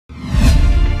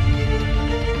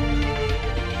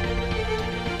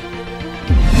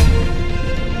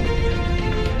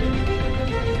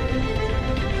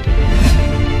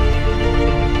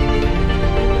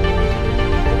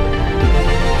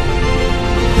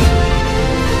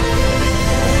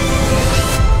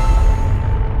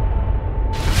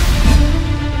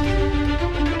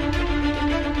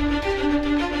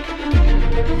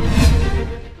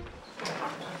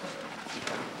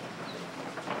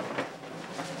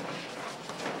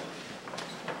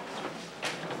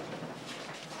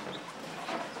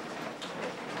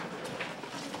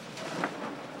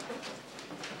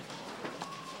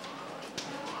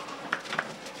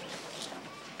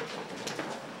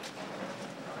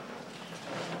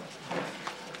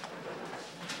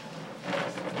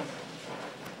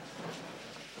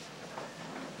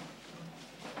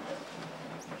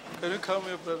Can you come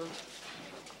here, brother?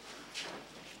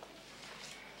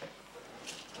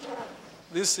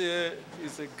 This year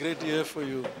is a great year for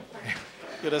you.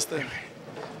 You understand?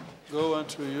 God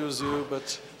wants to use you,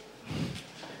 but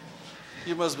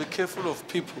you must be careful of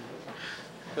people.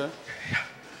 Yeah?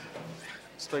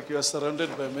 It's like you are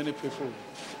surrounded by many people.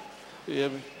 You hear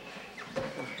me?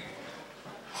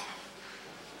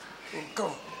 Oh,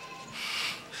 go.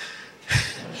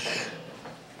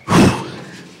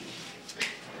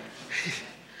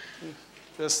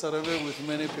 You are surrounded with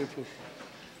many people.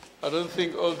 I don't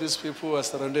think all these people who are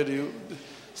surrounded you,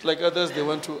 it's like others, they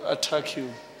want to attack you.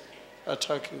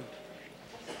 Attack you.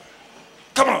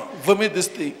 Come on, vomit this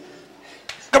thing.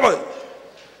 Come on.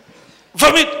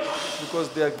 Vomit! Because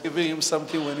they are giving him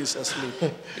something when he's asleep.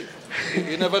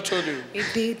 He never told you. He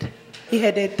did. He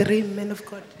had a dream, man of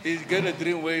God. He got a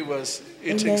dream where he was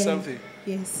eating something.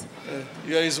 Yes.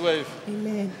 You are his wife.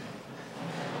 Amen.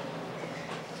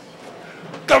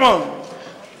 Come on.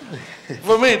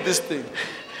 Vomit this thing.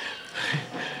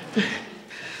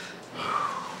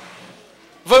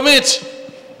 Vomit.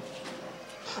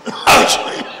 Ouch.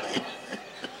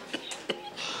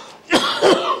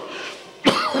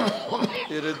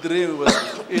 He had a dream he was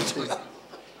eating.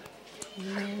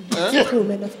 It's true,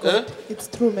 man of God. It's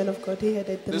true, man of God. He had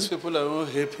a dream. These people are not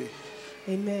happy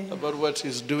about what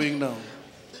he's doing now,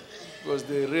 because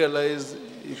they realize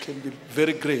he can be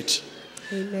very great.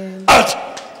 Amen. Out!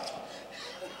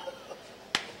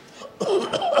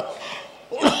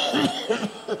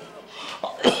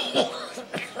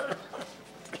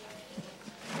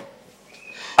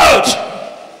 Out!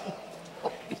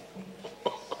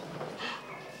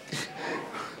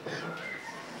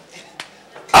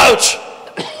 Ouch!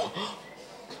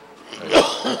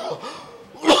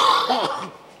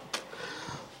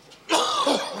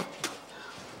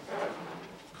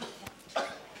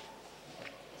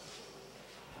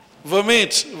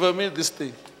 Vomit this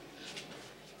thing.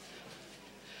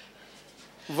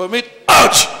 Vomit.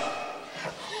 Ouch!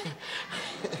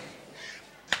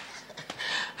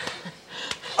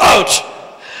 Ouch!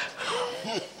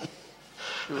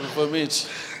 You will vomit.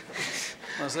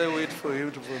 Must I wait for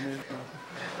him to vomit now?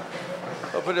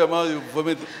 Open your mouth, you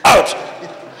vomit. Ouch!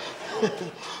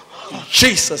 In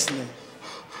Jesus' name.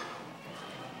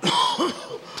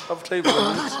 After you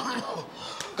vomit.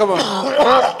 Come on.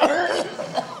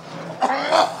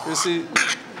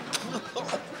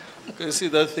 You see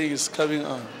that thing is coming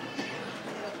on.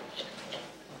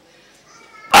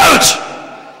 Ouch!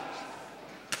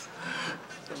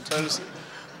 Sometimes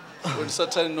when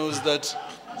Satan knows that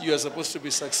you are supposed to be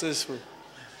successful,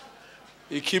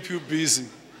 he keep you busy.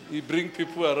 He bring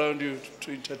people around you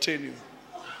to entertain you.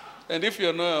 And if you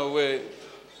are not aware,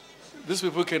 these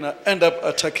people can end up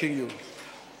attacking you.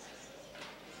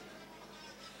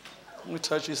 Let me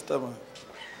touch his stomach.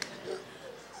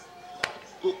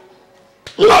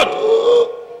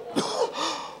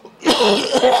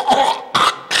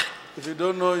 If you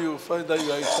don't know, you'll find that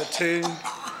you are entertained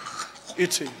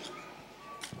eating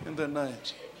in the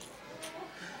night.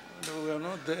 No, we are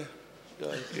not there. We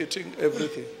are eating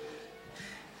everything.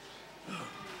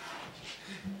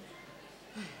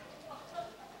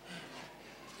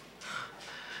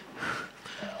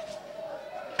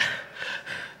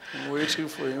 I'm waiting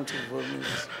for him to vomit.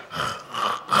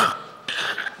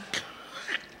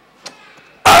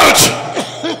 Ouch!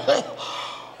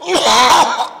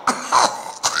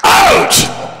 Ouch!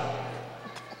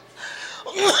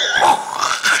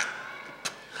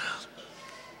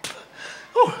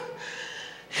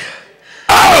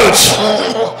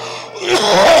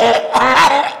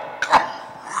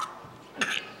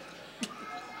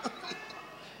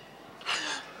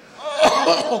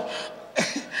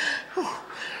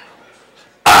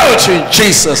 Ouch in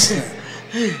Jesus' name.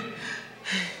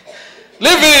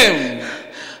 Leave him.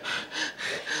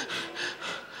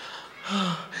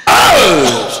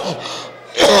 Ouch.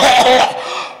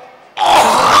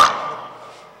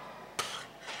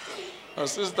 Now,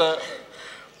 sister,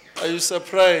 are you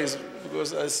surprised?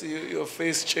 Because I see your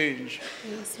face change.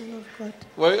 Yes, man of God.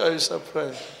 Why are you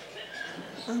surprised?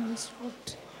 I'm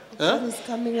shocked of what is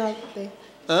coming out there.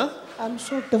 Huh? I'm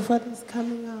shocked of what is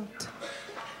coming out.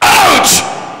 Ouch!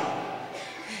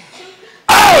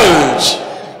 Ouch!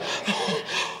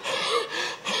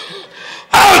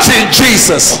 Ouch in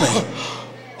Jesus' name.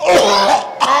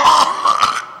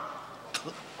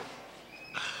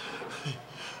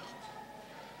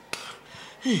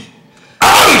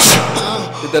 Ouch!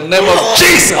 In the name of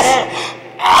Jesus.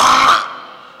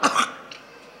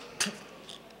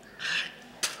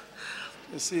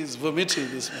 You see, he's vomiting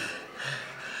this man.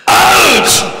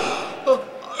 Ouch!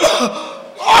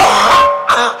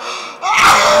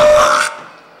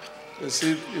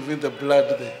 even the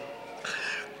blood there.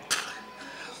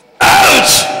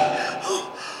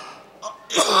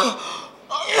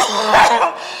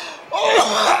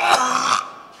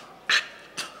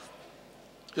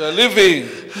 You are living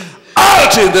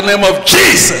out in the name of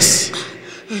Jesus.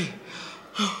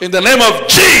 In the name of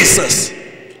Jesus.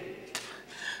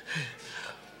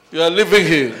 You are living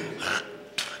here.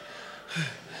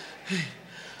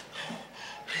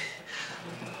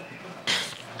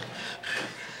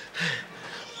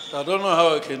 I don't know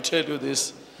how I can tell you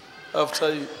this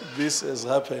after this has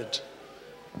happened.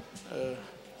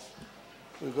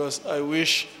 Because I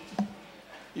wish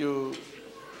you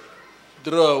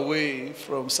draw away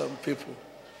from some people.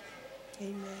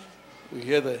 Amen. We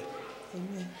hear that.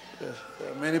 Amen. Yeah.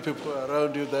 There are many people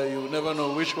around you that you never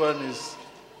know which one is.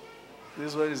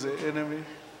 This one is the enemy,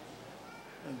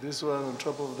 and this one on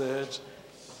top of the head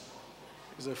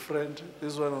is a friend.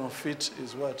 This one on feet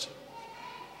is what?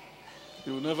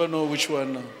 You will never know which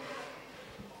one now,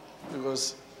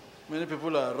 because many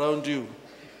people are around you.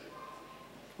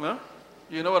 Huh?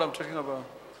 You know what I'm talking about?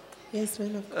 Yes,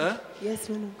 man of God. Yes,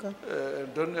 man of God.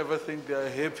 Don't ever think they are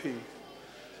happy.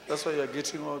 That's why you are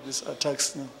getting all these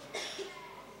attacks now.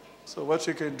 So what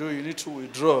you can do, you need to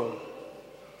withdraw.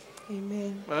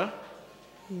 Amen. Huh?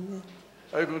 Amen.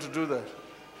 Are you going to do that?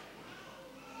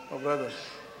 My brother.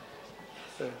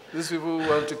 These people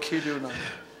want to kill you now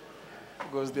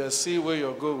because they see where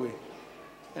you're going.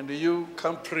 And you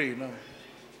can't pray now.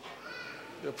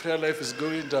 Your prayer life is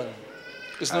going down.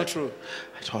 It's not true.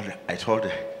 I told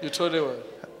her. You told her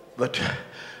what? But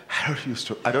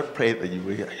I don't pray the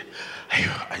way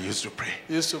I used to pray.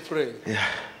 You used to pray? Yeah.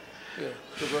 Yeah.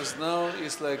 Because now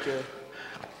it's like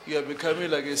you are becoming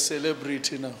like a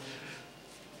celebrity now.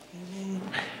 Amen.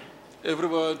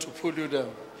 Everyone wants to pull you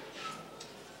down.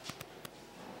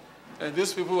 And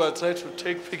these people are trying to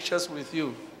take pictures with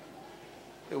you.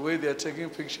 The way they are taking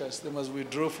pictures, they must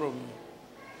withdraw from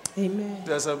you. Amen.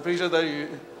 There are some pictures that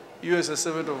you as a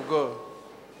servant of God,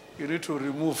 you need to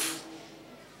remove.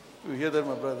 You hear that,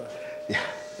 my brother? Yeah.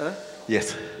 Huh?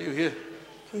 Yes. You hear?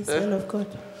 Yes, man of God.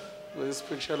 With this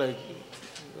picture like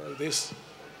this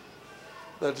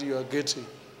that you are getting.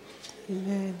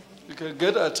 Amen. You can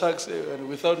get attacks and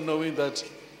without knowing that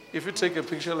if you take a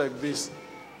picture like this,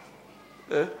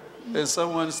 and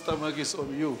someone's stomach is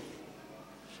on you,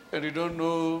 and you don't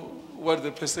know what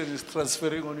the person is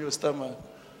transferring on your stomach.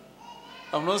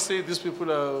 I'm not saying these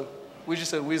people are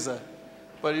witches and wizards,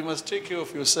 but you must take care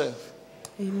of yourself.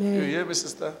 Amen. You hear me,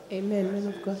 sister? Amen, man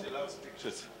of God. She loves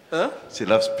pictures. Huh? She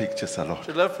loves pictures a lot.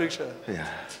 You love pictures? Yeah.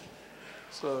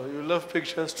 So you love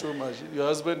pictures too much. Your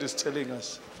husband is telling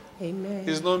us. Amen.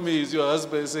 It's not me, it's your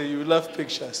husband saying you love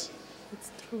pictures.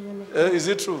 It's true, man of God. Is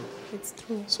it true? It's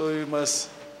true. So you must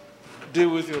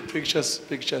deal with your pictures.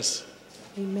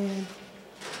 Amen.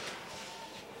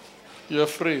 You are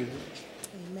free.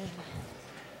 Amen.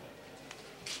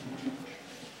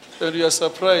 And you are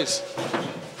surprised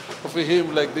of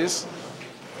him like this?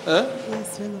 Huh?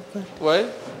 Yes, man of God. Why?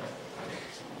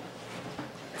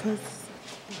 Because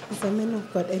he's a man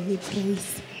of God and he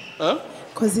prays. Huh?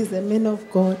 Because he's a man of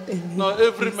God and he No,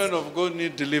 every prays. man of God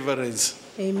needs deliverance.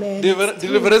 Amen.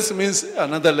 Deliverance means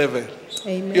another level.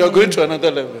 Amen. You are going to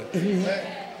another level.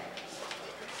 Amen.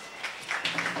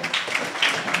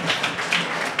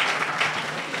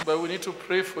 But we need to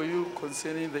pray for you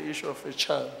concerning the issue of a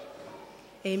child.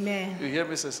 Amen. You hear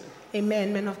me, sister?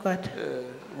 Amen, man of God.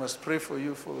 We must pray for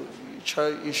you for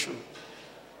child issue.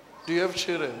 Do you have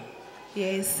children?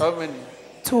 Yes. How many?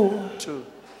 2. 2.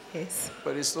 Yes.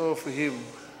 But it's not for him.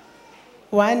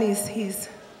 1 is his.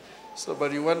 So,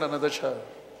 but you want another child?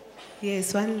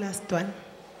 Yes, 1 last one.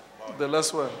 The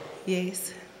last one?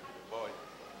 Yes.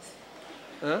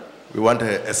 Huh? We want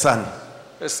a son.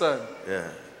 A son? Yeah.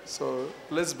 So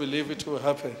let's believe it will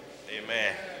happen.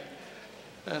 Amen.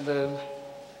 And then,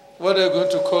 what are you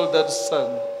going to call that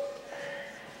son?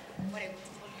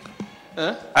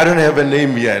 Huh? I don't have a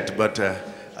name yet, but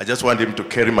I just want him to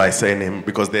carry my surname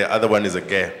because the other one is a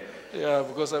girl. Yeah,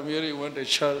 because I'm hearing you want a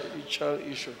child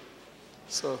issue.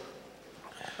 So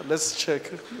let's check.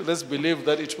 Let's believe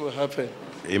that it will happen.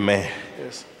 Amen.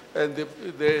 Yes. And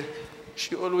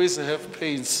she always have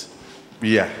pains.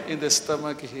 Yeah. In the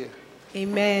stomach here.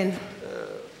 Amen.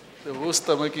 The whole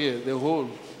stomach here, the whole.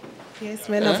 Yes,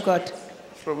 man of God.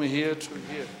 From here to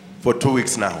here. For 2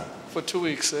 weeks now. For 2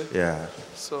 weeks, eh? Yeah.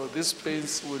 So these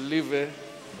pains will leave her.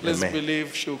 Let's Amen.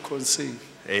 believe she'll conceive.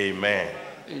 Amen.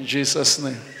 In Jesus'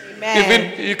 name. Amen.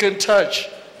 Even you can touch.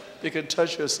 You can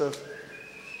touch yourself.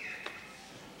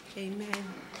 Amen.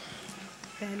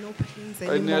 There are no pains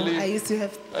anymore. I used to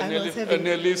have. I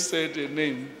nearly said a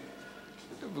name.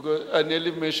 Because I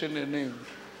nearly mentioned a name.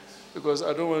 because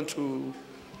I don't want to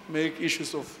make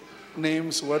issues of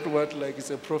names, what, like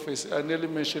it's a prophecy. I nearly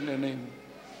mention a name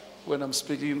when I'm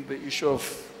speaking the issue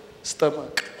of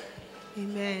stomach.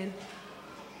 Amen.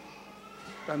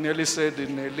 I nearly said,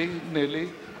 Nelly,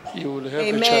 you will have a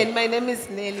Amen. child. My name is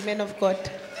Nelly, man of God.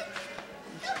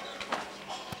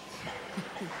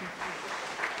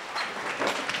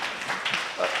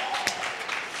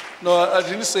 No, I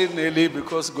didn't say Nelly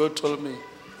because God told me,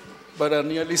 but I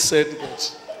nearly said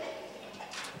that.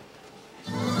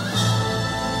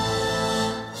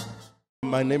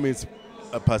 My name is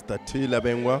Pastor T.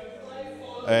 Labengwa.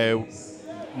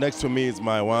 Next to me is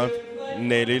my wife,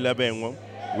 Nelly Labengwa.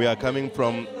 We are coming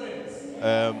from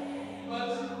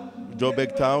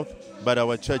Joburg Town, but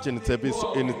our church in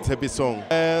Tepi Song.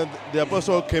 The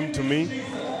apostle came to me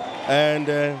and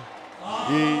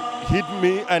he hit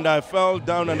me and I fell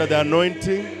down under the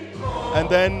anointing. And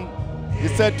then he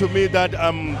said to me that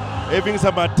I'm having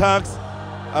some attacks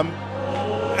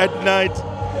at night,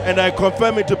 and I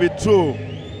confirm it to be true.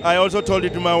 I also told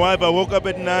it to my wife. I woke up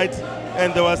at night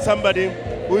and there was somebody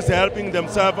who's helping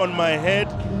themselves on my head,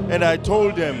 and I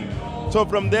told them. So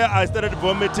from there I started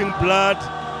vomiting blood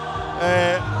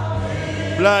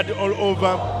all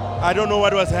over. I don't know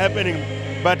what was happening,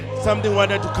 but something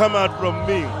wanted to come out from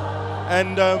me.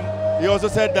 And he also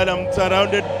said that I'm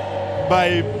surrounded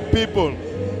by people.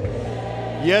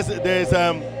 Yes, there's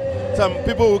some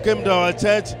people who came to our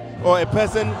church, or a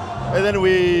person, and then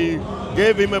we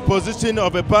gave him a position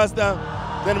of a pastor.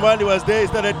 Then while he was there, he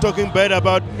started talking bad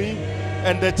about me,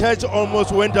 and the church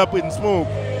almost went up in smoke.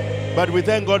 But we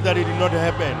thank God that it did not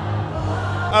happen.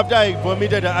 After I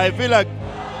vomited, I feel like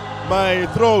my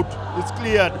throat is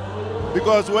cleared,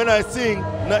 because when I sing,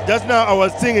 just now I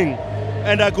was singing,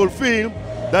 and I could feel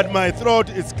that my throat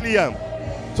is clear.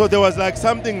 So there was like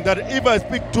something that if I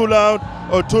speak too loud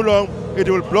or too long, it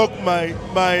will block my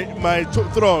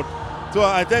throat. So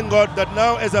I thank God that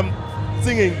now as I'm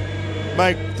singing,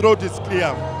 my throat is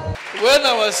clear. When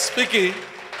I was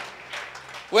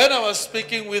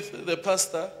speaking with the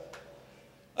pastor,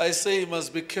 I say he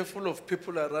must be careful of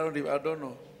people around him. I don't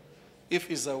know if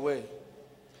he's aware.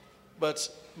 But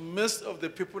most of the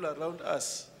people around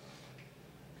us,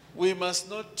 we must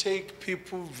not take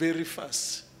people very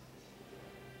fast.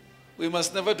 We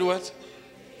must never do what?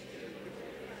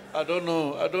 I don't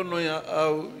know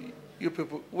how you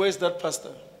people, where's that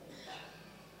pastor?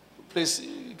 Please,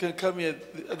 you can come here.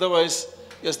 Otherwise,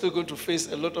 you're still going to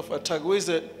face a lot of attack. Where is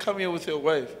that? Come here with your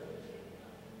wife.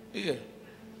 Here.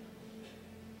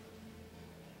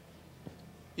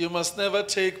 You must never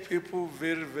take people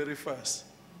very, very fast.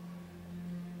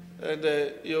 And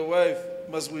your wife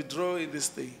must withdraw in this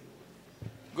thing.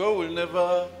 God will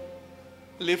never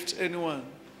lift anyone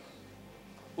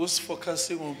who's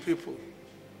focusing on people.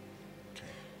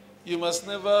 You must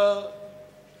never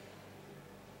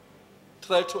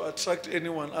try to attract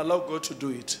anyone. Allow God to do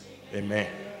it. Amen.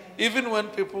 Even when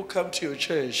people come to your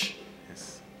church,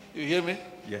 Yes. you hear me?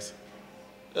 Yes.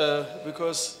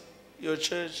 Because your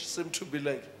church seems to be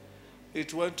like,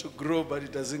 it wants to grow, but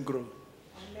it doesn't grow.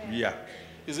 Yeah.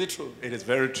 Is it true? It is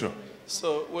very true.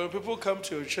 So when people come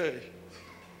to your church,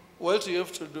 what you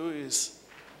have to do is,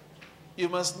 you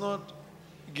must not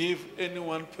give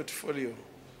anyone portfolio.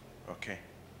 Okay.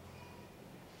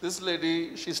 This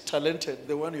lady, she's talented,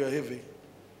 the one you're having.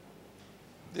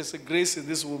 There's a grace in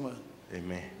this woman.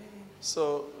 Amen.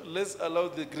 So let's allow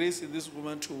the grace in this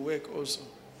woman to work also.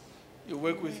 You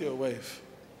work with your wife.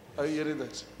 Are you hearing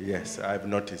that? Yes, I've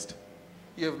noticed.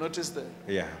 You have noticed that?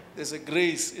 Yeah. There's a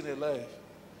grace in her life.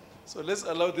 So let's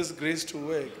allow this grace to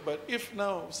work. But if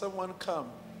now someone come,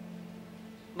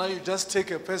 now you just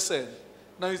take a person,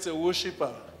 now it's a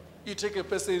worshiper. You take a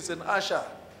person, it's an usher.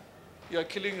 You are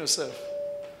killing yourself.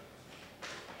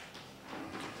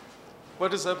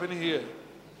 What is happening here?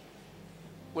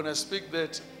 When I speak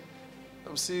that,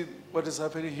 I'm seeing what is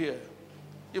happening here.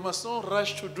 You must not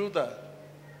rush to do that.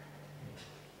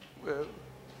 Well,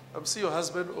 I'm seeing your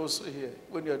husband also here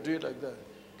when you are doing like that.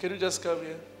 Can you just come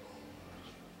here?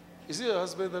 Is it your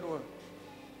husband, that one?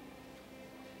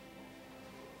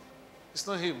 It's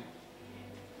not him.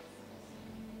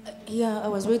 Yeah, I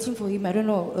was waiting for him. I don't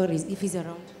know if he's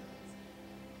around.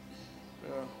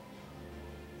 Yeah.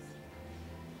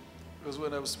 Because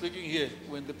when I'm speaking here,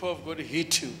 when the power of God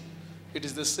hit you, it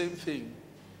is the same thing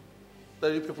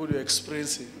that you people are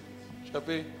experiencing.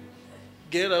 Shape,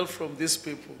 get out from these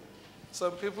people.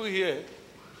 Some people here,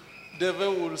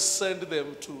 devil will send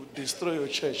them to destroy your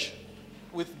church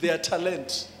with their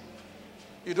talent.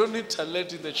 You don't need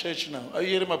talent in the church now. Are you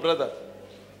hearing, my brother?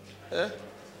 Eh?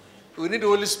 We need the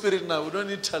Holy Spirit now. We don't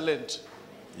need talent.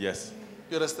 Yes.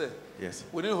 You understand? Yes.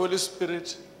 We need Holy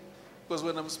Spirit Because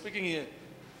when I'm speaking here,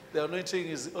 the anointing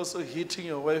is also hitting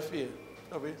your wife here.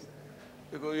 Okay?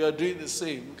 Because you are doing the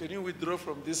same. Can you withdraw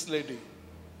from this lady?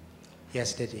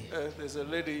 Yes, Daddy. There's a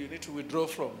lady you need to withdraw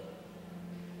from.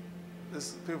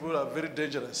 These people are very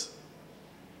dangerous.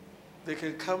 They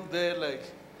can come there like,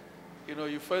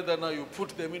 you find that now you put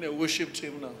them in a worship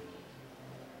team now.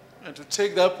 And to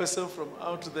take that person from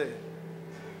out there,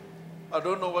 I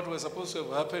don't know what was supposed to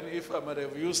have happened if I might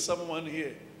have used someone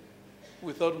here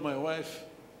without my wife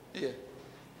here.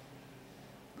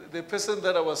 The person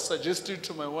that I was suggesting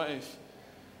to my wife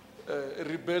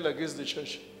rebelled against the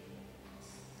church.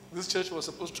 This church was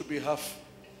supposed to be half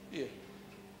here.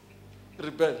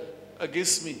 Rebelled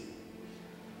against me.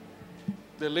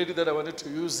 The lady that I wanted to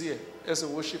use here as a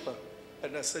worshiper.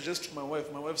 And I suggest to my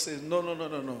wife says, no.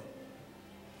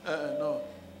 No.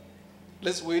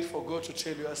 Let's wait for God to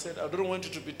tell you. I said, I don't want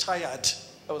you to be tired.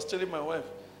 I was telling my wife.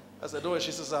 I said, no,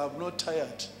 she says, I'm not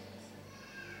tired.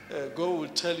 God will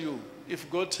tell you. If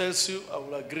God tells you, I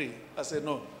will agree. I said,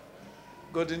 no.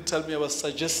 God didn't tell me, I was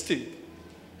suggesting.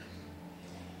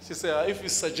 She said, if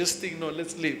he's suggesting, no,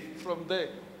 let's leave. From there,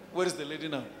 where is the lady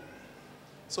now?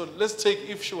 So let's take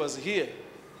if she was here,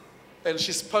 and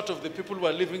she's part of the people who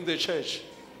are leaving the church,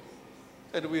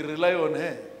 and we rely on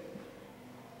her.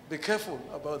 Be careful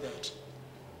about that.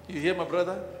 You hear, my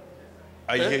brother?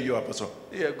 I hear you, Apostle.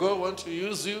 Yeah, God wants to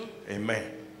use you. Amen.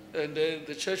 And then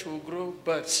the church will grow,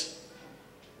 but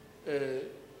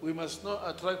we must not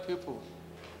attract people.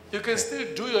 You can still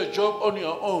do your job on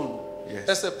your own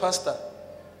as a pastor.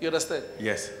 You understand?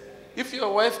 Yes. If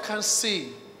your wife can't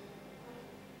sing,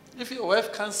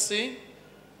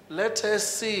 let her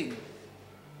sing.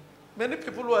 Many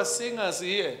people who are singers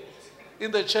here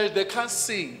in the church, they can't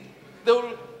sing. They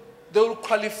will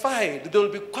qualify. They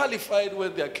will be qualified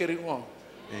when they are carrying on.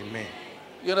 Amen.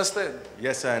 You understand?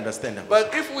 Yes, I understand.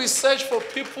 But if we search for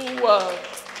people who are,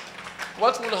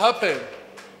 what will happen?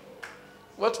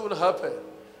 What will happen?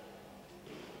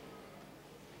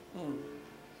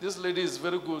 This lady is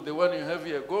very good, the one you have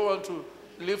here. Go on to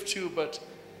lift you, but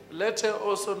let her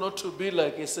also not to be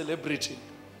like a celebrity.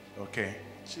 Okay.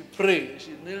 She pray,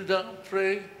 she kneel down,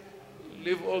 pray,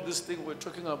 leave all these things we're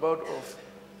talking about of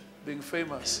being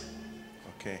famous.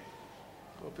 Okay.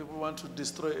 So people want to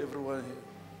destroy everyone here.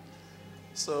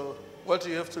 So what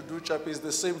you have to do, chap, is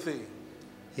the same thing.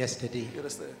 Yes, Daddy. You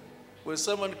understand? When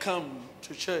someone come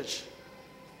to church,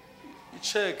 you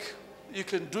check, you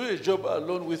can do a job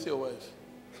alone with your wife.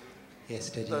 Yes,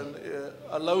 Daddy. Than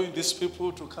allowing these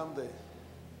people to come there.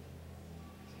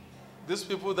 These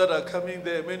people that are coming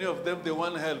there, many of them, they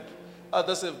want help.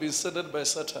 Others have been sent by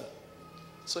Satan.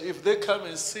 So if they come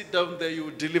and sit down there, you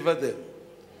will deliver them.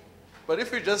 But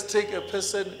if you just take a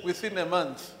person within a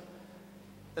month,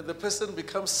 and the person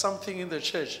becomes something in the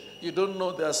church, you don't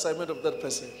know the assignment of that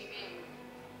person.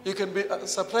 You can be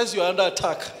surprised you're under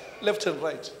attack, left and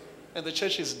right, and the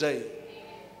church is dying.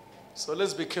 So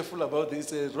let's be careful about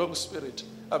this wrong spirit.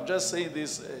 I'm just saying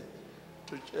this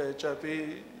to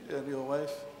Chapi and your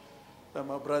wife, and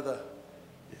my brother,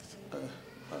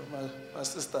 my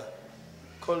sister,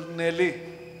 called Nelly.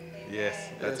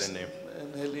 Yes, that's her name.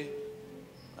 Nelly.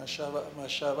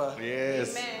 Mashaba.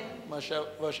 Yes.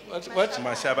 What?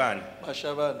 Mashaban.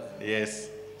 Mashaban. Yes.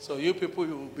 So you people,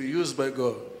 you will be used by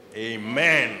God.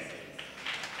 Amen.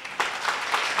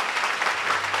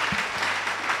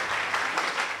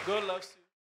 God loves you.